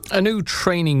A new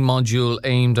training module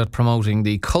aimed at promoting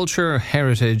the culture,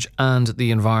 heritage and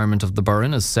the environment of the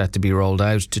Burren is set to be rolled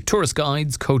out to tourist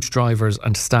guides, coach drivers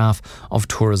and staff of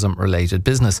tourism-related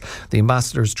business. The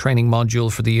Ambassadors Training Module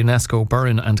for the UNESCO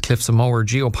Burren and Cliffs of Moher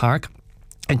Geopark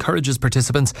encourages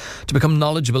participants to become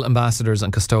knowledgeable ambassadors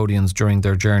and custodians during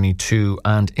their journey to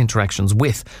and interactions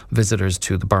with visitors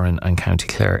to the Burren and County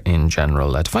Clare in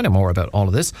general. To find out more about all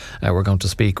of this, we're going to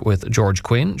speak with George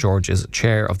Quinn. George is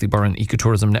chair of the Burren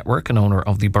Ecotourism Network and owner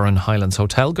of the Burren Highlands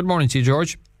Hotel. Good morning to you,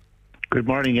 George. Good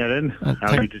morning, Ellen.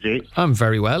 How are you today? I'm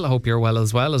very well. I hope you're well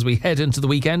as we head into the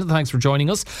weekend, and thanks for joining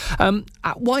us.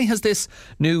 Why has this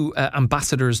new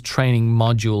Ambassadors Training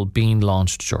Module been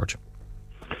launched, George?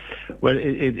 Well,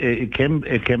 it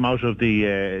came out of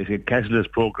the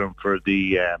Catalyst program for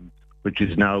the which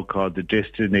is now called the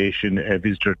Destination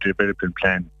Visitor Development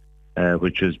Plan,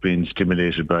 which has been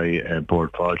stimulated by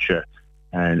Bord Fáilte,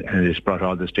 and it's brought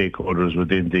all the stakeholders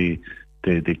within the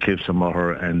Cliffs of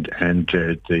Moher and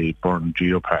the Burren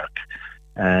Geopark.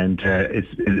 And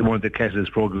one of the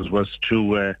Catalyst programs was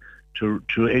to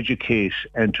educate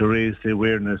and to raise the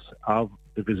awareness of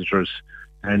the visitors.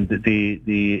 And the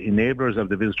enablers of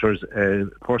the visitors,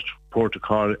 first port of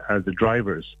call are the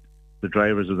drivers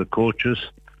of the coaches.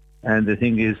 And the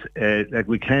thing is,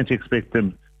 we can't expect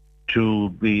them to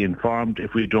be informed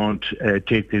if we don't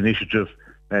take the initiative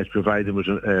to provide them with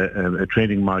a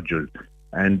training module.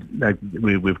 And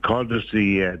we've called this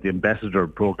the ambassador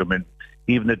program, and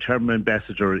even the term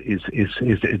ambassador is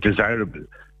desirable.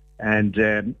 And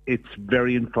it's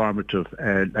very informative.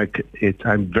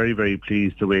 I'm very, very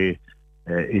pleased the way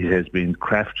it has been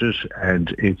crafted, and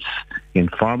it's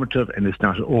informative and it's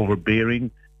not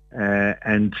overbearing.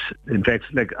 And in fact,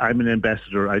 I'm an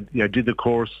ambassador. I did the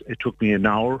course. It took me an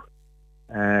hour.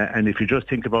 And if you just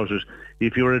think about it,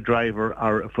 if you're a driver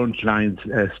or a frontline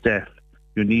staff,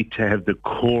 you need to have the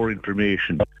core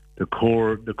information, the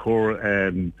core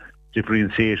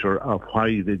differentiator of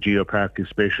why the Geopark is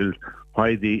special,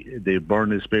 why the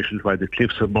Burren is special, why the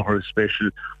Cliffs of Moher is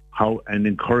special, how, and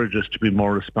encourage us to be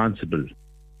more responsible.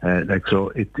 So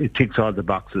it ticks all the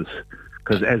boxes,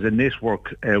 because as a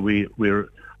network,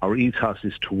 our ethos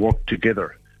is to work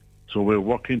together. So we're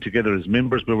working together as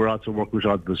members, but we're also working with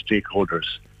all the stakeholders.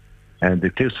 And the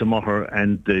Cliffs of Moher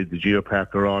and the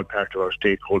Geopark are all part of our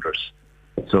stakeholders.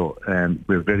 So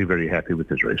we're very, very happy with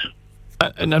this race.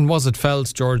 And was it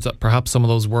felt, George, that perhaps some of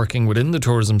those working within the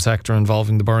tourism sector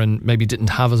involving the Burren maybe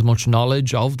didn't have as much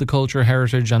knowledge of the culture,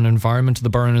 heritage and environment of the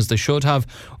Burren as they should have?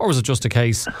 Or was it just a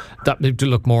case that,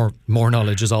 look, more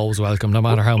knowledge is always welcome, no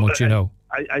matter how much you know?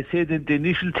 I say that the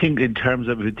initial thing in terms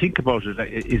of, if you think about it,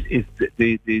 is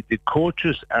the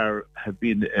coaches have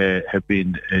been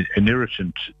an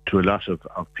irritant to a lot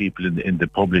of people in the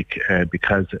public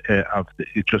because of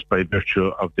just by virtue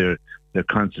of their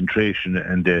concentration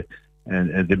and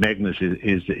the magnet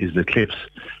is the cliffs.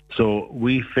 So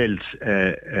we felt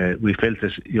that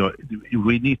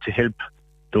we need to help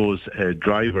those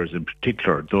drivers in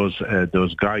particular,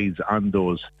 those guides on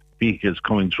those vehicles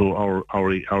coming through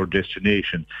our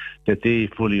destination, that they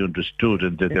fully understood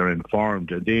and that they're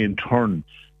informed, and they in turn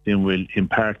then will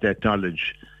impart that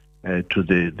knowledge to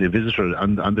the visitor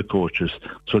and the coaches,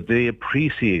 so they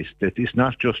appreciate that it's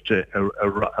not just a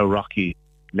rocky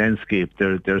landscape.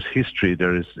 There's history.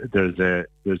 There's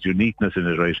uniqueness in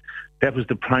it, right? That was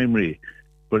the primary.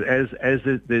 But as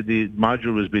the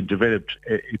module was being developed,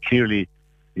 it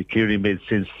clearly made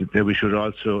sense that we should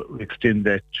also extend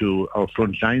that to our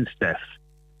frontline staff.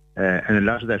 And a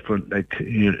lot of that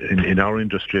in our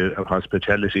industry of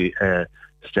hospitality,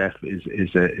 staff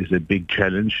is a big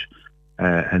challenge,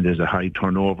 and there's a high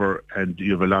turnover, and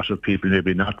you have a lot of people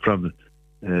maybe not from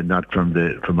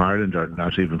Ireland or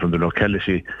not even from the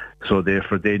locality. So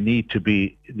therefore they need to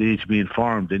be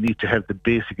informed. They need to have the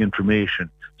basic information,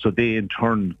 so they in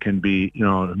turn can be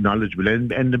knowledgeable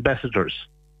and ambassadors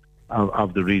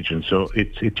of the region. So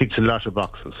it ticks a lot of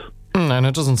boxes. And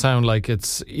it doesn't sound like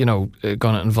it's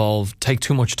going to take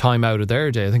too much time out of their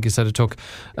day. I think you said it took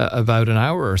about an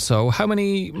hour or so. How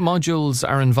many modules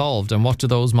are involved, and what do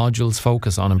those modules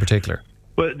focus on in particular?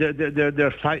 Well,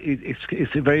 they're five.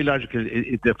 It's very logical.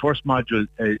 The first module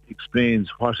explains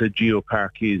what a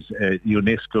geopark is, a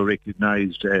UNESCO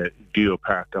recognised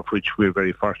geopark, of which we're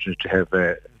very fortunate to have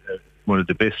one of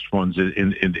the best ones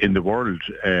in the world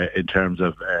in terms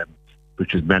of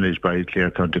which is managed by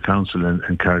Clare County Council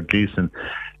and Carl Gleeson.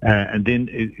 And then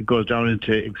it goes down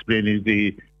into explaining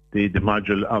the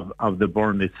module of the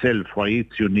Burren itself, why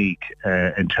it's unique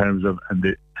in terms of,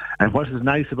 and what is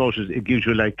nice about it, it gives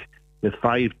you the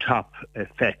 5 top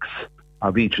effects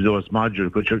of each of those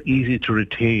modules, which are easy to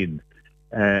retain.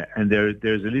 and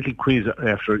there's a little quiz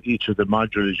after each of the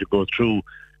modules you go through,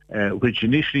 which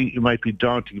initially you might be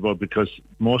daunting about because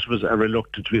most of us are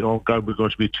reluctant to be, oh God, we're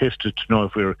going to be tested to know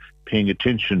if we're paying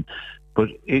attention. But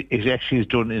it actually is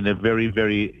done in a very,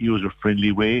 very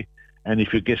user-friendly way. And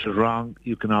if you get it wrong,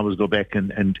 you can always go back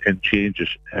and change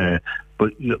it.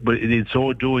 But in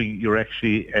so doing, you're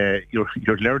actually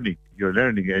you're learning. You're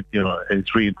learning, and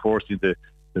it's reinforcing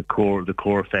the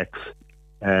core facts.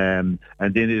 And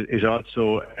then it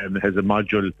also has a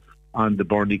module on the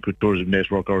Burren Ecotourism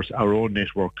Network, our own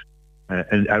network.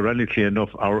 And ironically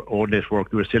enough, our own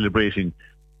network, we're celebrating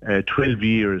 12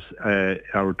 years,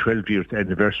 our 12th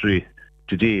anniversary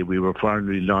today. We were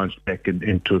formally launched back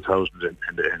in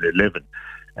 2011.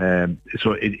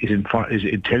 So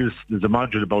it tells, there's a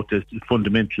module about the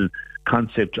fundamental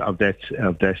concept of that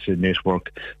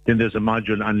network. Then there's a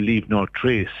module on Leave No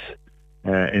Trace,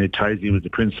 and it ties in with the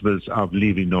principles of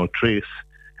leaving no trace.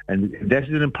 And that is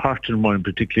an important one,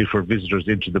 particularly for visitors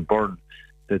into the Burren,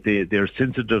 that they're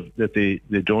sensitive that they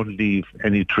don't leave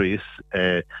any trace.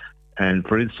 And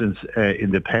for instance,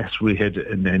 in the past we had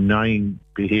an annoying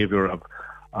behaviour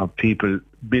of people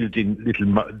building little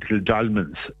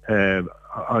dolmens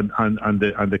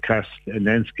on the Class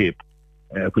landscape,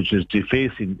 which is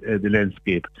defacing the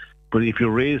landscape. But if you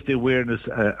raise the awareness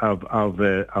of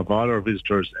all our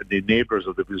visitors and the neighbours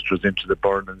of the visitors into the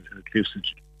Burren and the Cliffs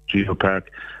Geopark,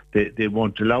 they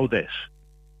won't allow that.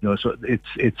 So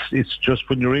it's just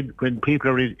when people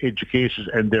are educated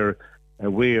and they're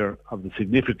aware of the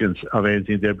significance of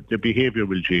anything, their behaviour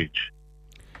will change.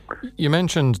 You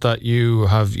mentioned that you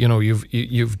have,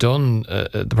 you've done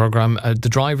the programme. The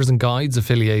drivers and guides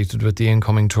affiliated with the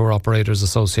Incoming Tour Operators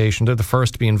Association, they're the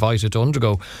first to be invited to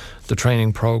undergo the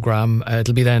training programme.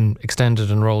 It'll be then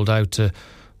extended and rolled out to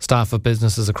staff of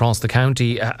businesses across the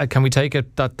county. Can we take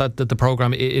it that the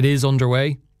programme, it is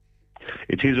underway?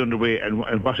 It is underway, and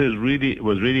what was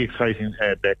really exciting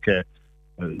back.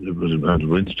 It was on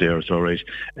Wednesday or so, right,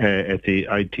 at the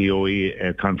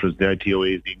ITOA conference. The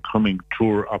ITOA is the Incoming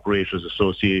Tour Operators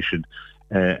Association,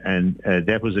 and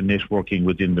that was a networking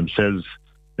within themselves.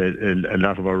 A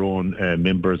lot of our own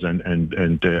members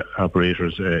and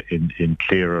operators in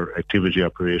Clare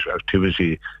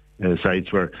activity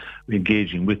sites were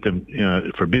engaging with them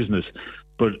for business.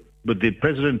 But the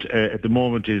president at the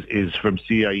moment is from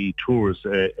CIE Tours,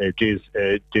 Des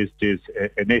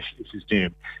Anesh is his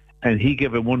name. And he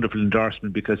gave a wonderful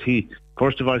endorsement because he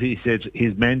said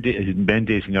he's essentially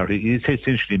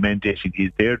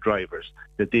mandating their drivers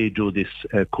that they do this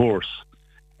course.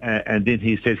 And then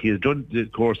he said he has done the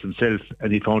course himself,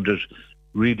 and he found it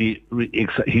really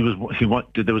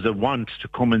there was a want to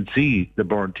come and see the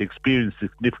Burren, to experience the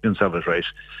significance of it, right?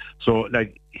 So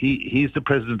he's the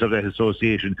president of that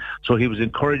association, so he was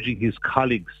encouraging his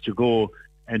colleagues to go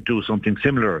and do something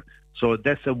similar. So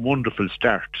that's a wonderful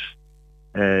start.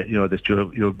 That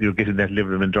you're getting that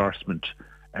level of endorsement,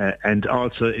 and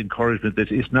also encouragement that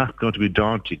it's not going to be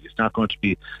daunting. It's not going to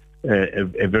be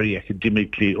a very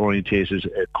academically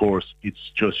orientated course. It's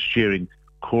just sharing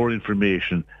core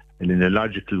information and in a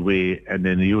logical way and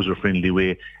in a user-friendly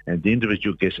way. And the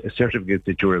individual gets a certificate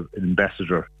that you're an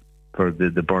ambassador for the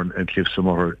Burren and Cliffs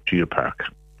Moher Geopark.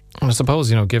 I suppose,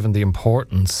 given the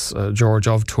importance, George,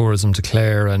 of tourism to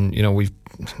Clare, and,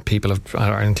 people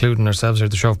are including ourselves here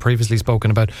at the show, have previously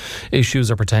spoken about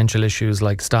issues or potential issues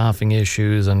like staffing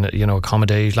issues and,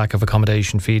 lack of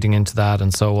accommodation feeding into that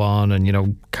and so on, and,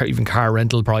 even car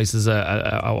rental prices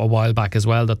a while back as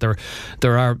well, that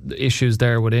there are issues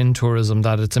there within tourism,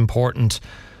 that it's important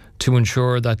to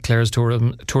ensure that Clare's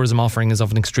tourism offering is of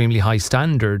an extremely high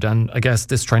standard. And I guess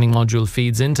this training module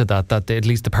feeds into that at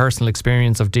least the personal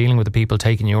experience of dealing with the people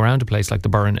taking you around a place like the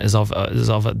Burren is of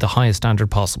the highest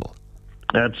standard possible.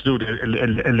 Absolutely.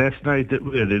 And last night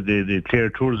the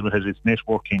Clare Tourism has its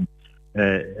networking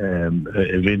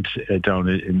event down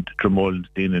in Dromoland,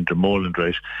 in Dromoland,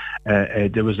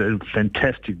 right? There was a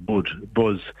fantastic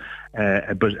buzz,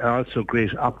 but also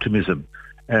great optimism.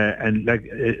 And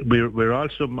we're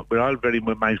all very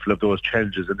mindful of those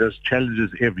challenges, and there's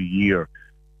challenges every year.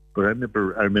 But I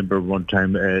remember one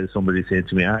time somebody said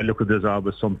to me, "Look, there's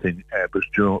always something, but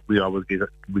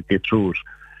we get through it."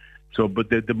 So, but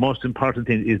the most important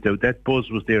thing is that buzz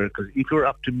was there, because if you're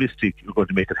optimistic, you're going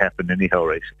to make it happen anyhow,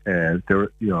 right?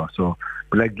 So,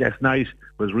 but last night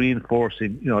was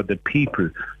reinforcing, the people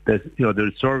that,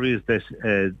 the surveys that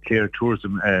Clare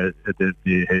Tourism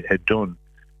had done.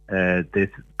 The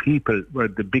people were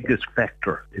the biggest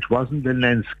factor. It wasn't the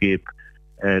landscape.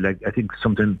 I think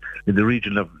something in the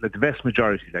region of the vast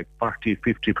majority,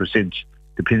 40-50%,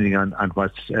 depending on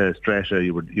what strata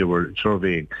you were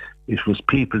surveying. It was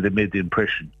people that made the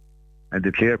impression. And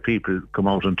the Clare people come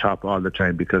out on top all the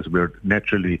time because we're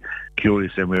naturally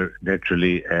curious and we're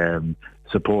naturally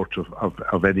supportive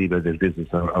of anybody's business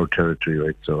or our territory,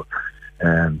 right? So,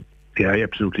 I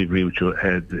absolutely agree with you.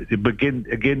 But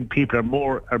again, people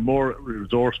are more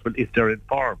resourceful if they're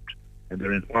informed, and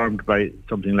they're informed by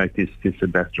something like this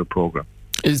ambassador program.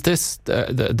 Is this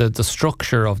the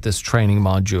structure of this training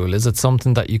module? Is it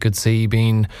something that you could see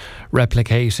being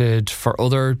replicated for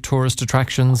other tourist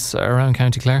attractions around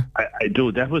County Clare? I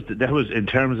do. That was in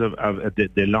terms of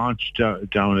the launch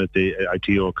down at the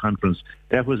ITO conference.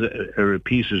 That was a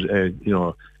repeated,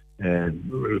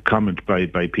 comment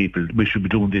by people. We should be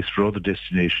doing this for other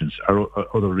destinations or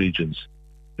other regions.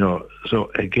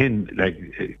 So again,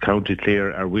 like County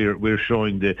Clare, we're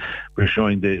showing the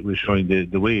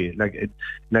way.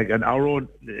 Like on our own,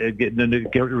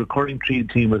 the recurring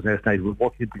team was last night. We're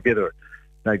working together,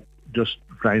 like just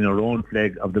flying our own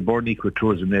flag of the Burren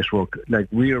Ecotourism Network. Like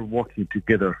we are working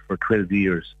together for 12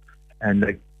 years,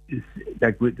 and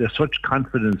there's such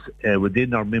confidence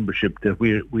within our membership that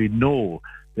we know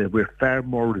that we're far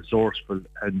more resourceful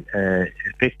and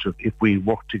effective if we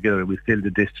work together and we sell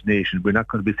the destination. We're not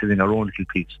going to be selling our own little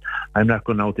piece. I'm not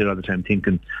going out there all the time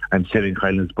thinking I'm selling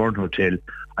Highlands Burn Hotel.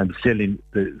 I'm selling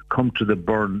come to the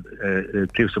Burn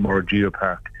Cliffs of Moher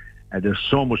Geopark. And there's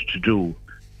so much to do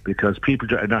because people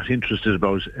are not interested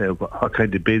about what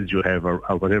kind of bids you have or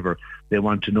whatever. They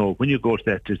want to know when you go to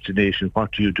that destination,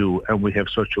 what do you do? And we have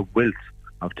such a wealth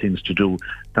of things to do,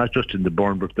 not just in the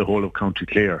Burn, but the whole of County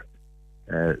Clare.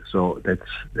 So that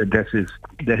is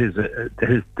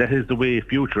the way of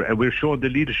future, and we're showing the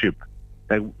leadership.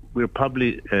 Like we're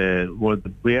probably one of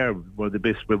the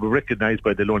best. We're recognised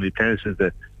by the Lonely Planet as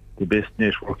the best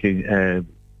networking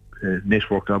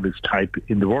network of its type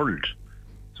in the world.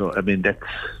 So I mean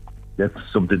that's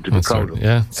something to be proud of.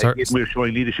 Yeah, we're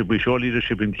showing leadership. We show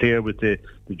leadership in Clare with the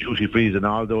duty frees and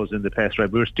all those in the past.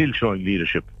 Right, we're still showing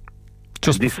leadership.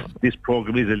 This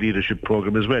program is a leadership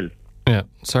program as well. Yeah,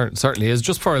 certainly is.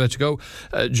 Just before I let you go,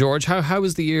 George, how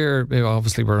is the year?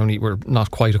 Obviously, we're not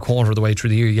quite a quarter of the way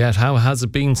through the year yet. How has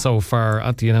it been so far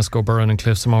at the UNESCO Burren and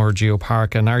Cliffs of Moher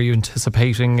Geopark? And are you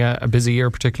anticipating a busy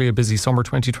year, particularly a busy summer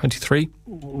 2023?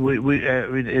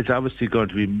 It's obviously going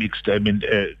to be mixed. I mean,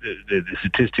 the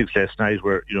statistics last night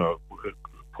were,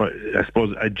 I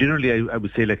suppose generally I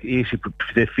would say like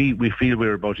 80%. We feel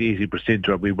we're about 80%,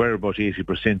 or we were about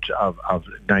 80% of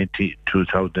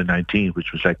 2019,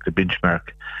 which was like the benchmark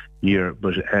year.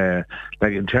 But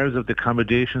like in terms of the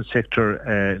accommodation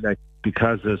sector, like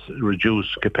because there's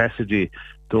reduced capacity,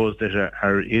 those that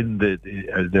are in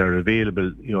they're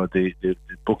available. They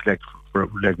book like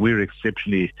we're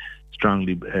exceptionally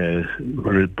strongly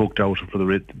we're booked out for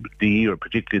the year,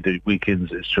 particularly the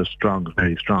weekends. It's just strong,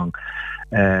 very strong.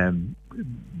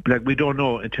 Like we don't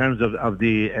know in terms of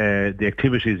the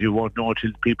activities. You won't know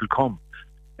until people come.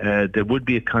 There would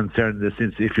be a concern in the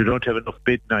sense if you don't have enough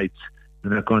bed nights,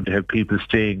 you're not going to have people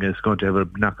staying. It's going to have a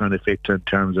knock-on effect in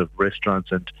terms of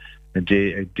restaurants and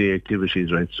day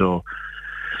activities, right? So,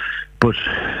 but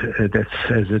that's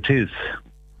as it is.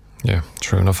 Yeah,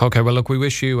 true enough. Okay, well, look, we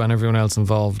wish you and everyone else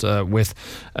involved with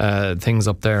things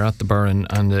up there at the Burren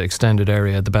and the extended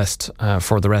area the best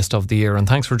for the rest of the year. And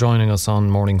thanks for joining us on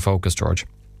Morning Focus, George.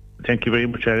 Thank you very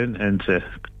much, Aaron, and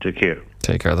take care.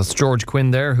 Take care. That's George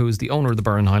Quinn there, who is the owner of the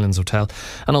Burren Highlands Hotel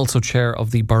and also chair of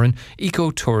the Burren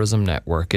Ecotourism Network.